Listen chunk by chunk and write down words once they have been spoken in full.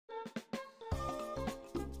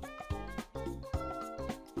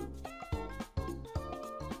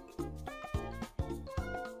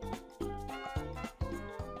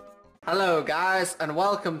Hello guys, and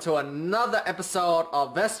welcome to another episode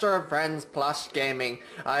of Vester&Friends Plush Gaming.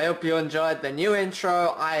 I hope you enjoyed the new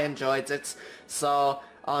intro. I enjoyed it. So,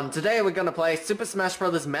 today we're gonna play Super Smash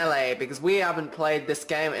Bros. Melee, because we haven't played this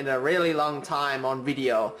game in a really long time on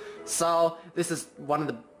video. So, this is one of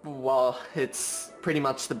the, well, it's pretty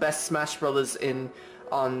much the best Smash Bros.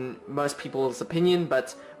 On most people's opinion,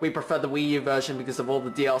 but we prefer the Wii U version because of all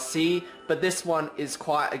the DLC, but this one is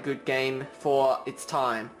quite a good game for its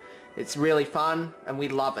time. It's really fun, and we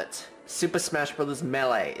love it. Super Smash Bros.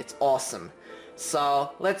 Melee. It's awesome.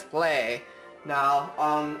 So, let's play. Now,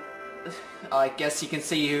 I guess you can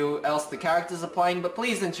see who else the characters are playing, but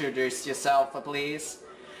please introduce yourself, please.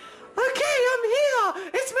 Okay, I'm here!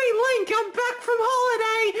 It's me, Link! I'm back from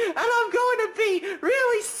holiday, and I'm going to be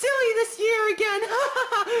really silly this year again!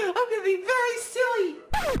 I'm going to be very silly!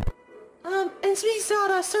 It's me,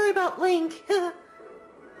 Zelda. Sorry about Link.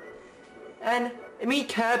 And me,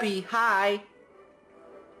 Kirby. Hi.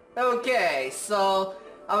 Okay, so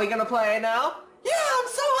are we gonna play now? Yeah, I'm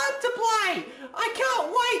so hyped to play! I can't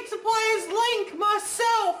wait to play as Link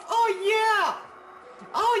myself! Oh yeah!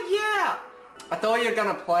 Oh yeah! I thought you were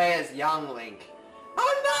gonna play as young Link.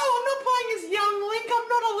 Oh no, I'm not playing as young Link. I'm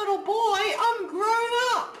not a little boy. I'm grown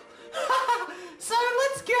up. So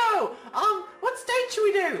let's go. What stage should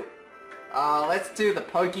we do? Let's do the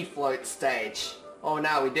Pokey Float stage. Oh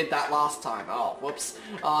no, we did that last time. Oh, whoops.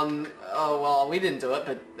 Oh well, we didn't do it,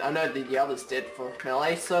 but I know the others did for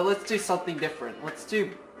Melee, so let's do something different. Let's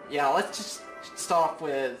just start off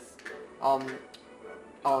with,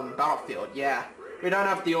 Battlefield, yeah. We don't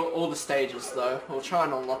have all the stages though. We'll try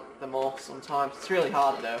and unlock them all sometimes. It's really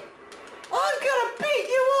hard though. I'm gonna beat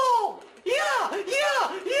you all! Yeah!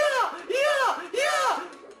 Yeah! Yeah! Yeah! Yeah!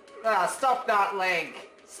 Ah, stop that,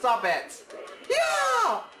 Link. Stop it.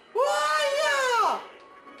 Yeah! Why, yeah!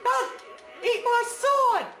 Eat my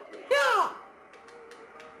sword! Yeah!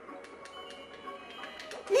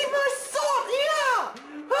 Eat my sword! Yeah!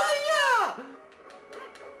 Oh, yeah!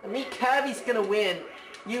 I mean, Kirby's gonna win.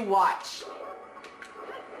 You watch.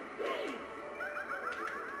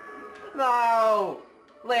 No!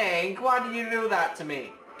 Link, why did you do that to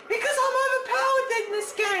me? Because I'm overpowered in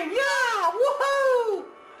this game! Yeah! Woohoo!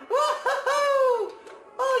 Woohoo!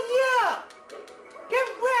 Oh, yeah! Get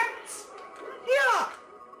wrecked! Yeah!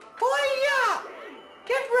 Oh yeah!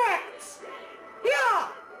 Get wrecked! Yeah!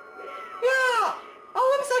 Yeah! Oh,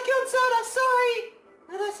 whoops, I killed Zelda, sorry!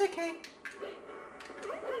 No, that's okay.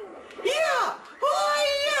 Yeah! Oh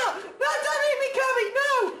yeah! No, don't hit me, Kirby!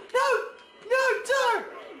 No! No! No, don't!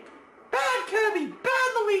 Bad Kirby! Bad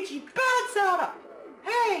Luigi! Bad Zelda!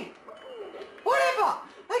 Hey! Whatever!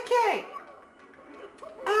 Okay!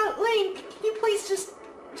 Link, can you please just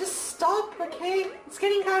stop, okay? It's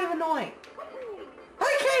getting kind of annoying.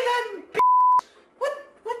 Okay then,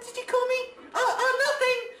 What did you call me?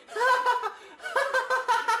 Nothing!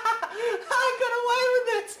 I got away with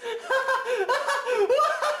it!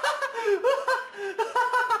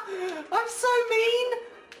 I'm so mean!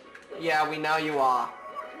 Yeah, we know you are.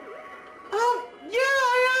 Yeah,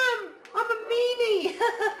 I am! I'm a meanie!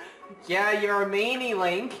 Yeah, you're a meanie,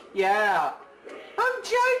 Link. Yeah. I'm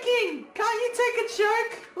joking! Can't you take a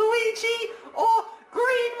joke, Luigi? Or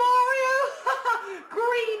Green Mario?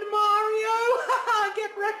 Green Mario!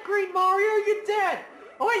 Get wrecked, Green Mario, you're dead!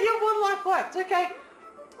 Oh wait, you have one life left, okay.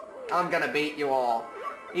 I'm gonna beat you all.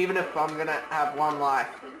 Even if I'm gonna have one life.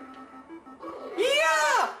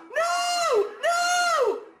 Yeah! No!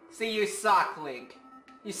 No! See, you suck, Link.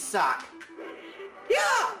 You suck.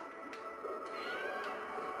 Yeah!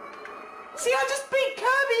 See, I just beat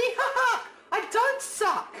Kirby! Haha! I don't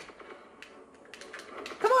suck!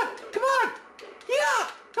 Come on! Come on! Yeah!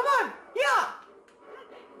 Come on! Yeah!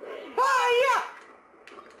 Ah, yeah!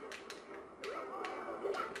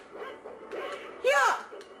 Yeah!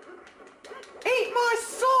 Eat my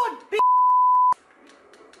sword, bitch!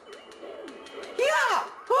 Yeah!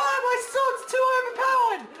 Oh, my sword's too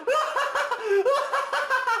overpowered!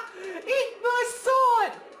 Eat my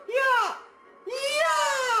sword! Yeah!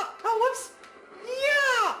 Yeah! Oh, whoops!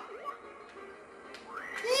 Yeah!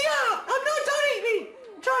 Yeah! Oh no, don't eat me!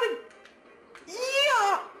 I'm trying to... Yeah!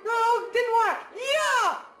 No, didn't work! Yeah!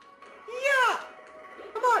 Yeah!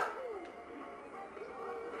 Come on!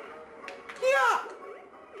 Yeah!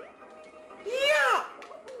 Yeah!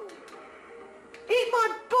 Eat my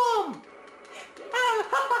bum!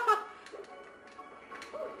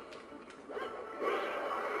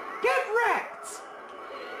 Get wrecked!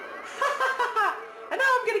 And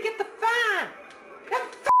now I'm gonna get the fan!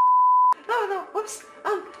 No, whoops!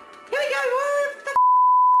 Here we go!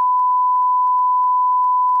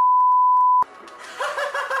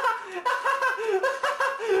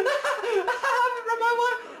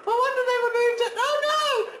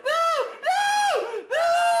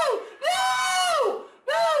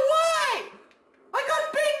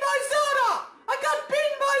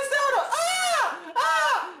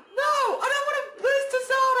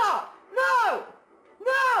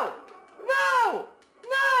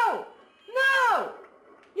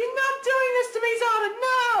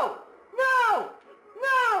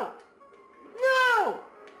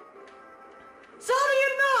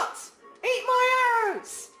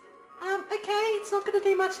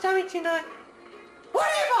 much damage, you know.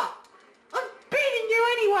 Whatever! I'm beating you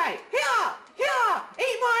anyway! Here! Here!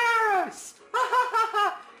 Eat my arrows! Ha ha ha ha!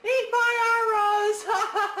 Eat my arrows! Ha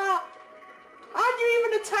ha ha! Aren't you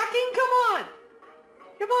even attacking? Come on!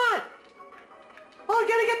 Come on! Oh, I'm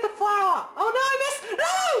gonna get the flower! Oh no, I missed!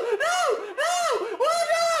 No! No! No! Oh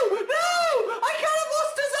no! No! I kind of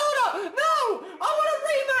lost to Zelda! No! I want a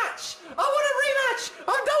rematch! I want a rematch!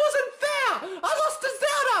 Oh, that wasn't fair! I lost to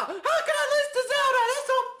Zelda! How can I lose to Zelda? That's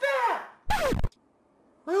not fair!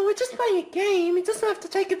 Well, we're just playing a game. It doesn't have to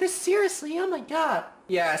take it this seriously. Oh my god.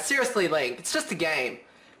 Yeah, seriously, Link. It's just a game.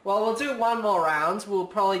 Well, we'll do one more round. We'll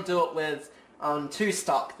probably do it with 2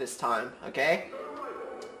 stock this time, okay?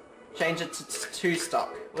 Change it to 2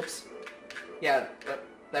 stock. Whoops. Yeah,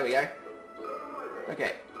 there we go.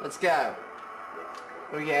 Okay, let's go.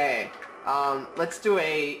 Okay. Let's do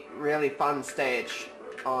a really fun stage.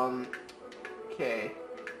 Okay.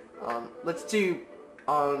 Let's do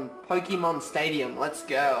Pokemon Stadium. Let's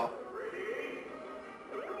go.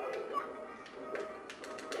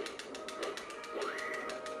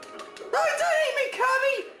 No, don't eat me,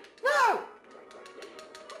 Kirby! No!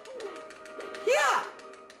 Yeah!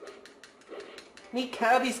 Me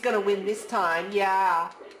Kirby's gonna win this time,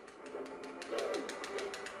 yeah.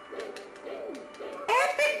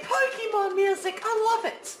 Epic Pokemon music, I love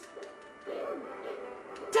it!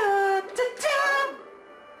 Da da da!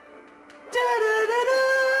 Da da da da!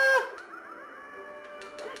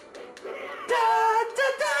 Da da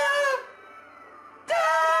da! Da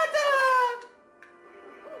da!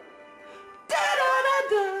 Da da da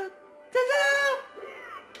da! Da da!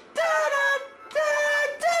 Da da da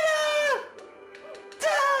da da!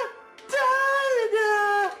 Da da da!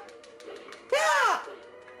 Yeah!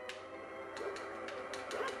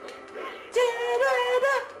 Da da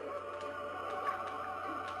da!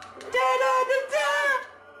 Da da da da!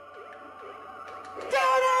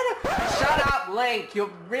 Shut up, Link!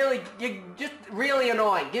 You're just really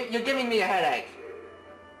annoying. You're giving me a headache.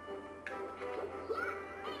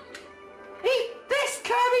 Eat this,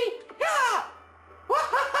 Kirby! Yeah!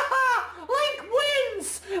 Link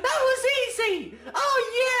wins! That was easy! Oh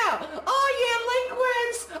yeah! Oh yeah, Link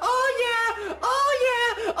wins! Oh yeah! Oh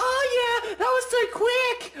yeah! Oh yeah! That was so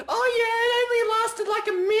quick! Oh yeah, it only lasted like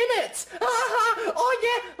a minute! Oh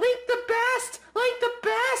yeah, Link the best! Link the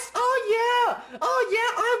best! Oh yeah! Oh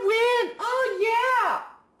yeah, I win! Oh yeah!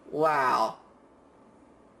 Wow.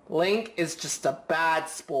 Link is just a bad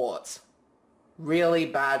sport. Really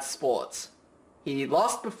bad sport. He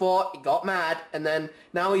lost before, he got mad, and then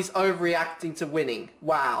now he's overreacting to winning.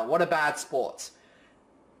 Wow, what a bad sport.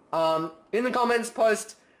 In the comments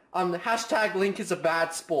post, hashtag Link is a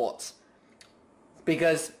bad sport.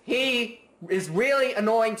 Because he is really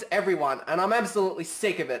annoying to everyone, and I'm absolutely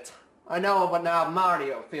sick of it. I know what now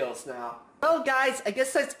Mario feels now. Well guys, I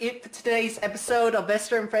guess that's it for today's episode of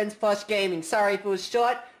Vester&Friends Plush Gaming. Sorry if it was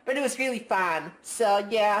short, but it was really fun. So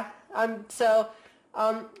yeah,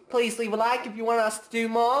 please leave a like if you want us to do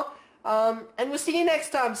more. And we'll see you next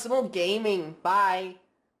time for some more gaming. Bye.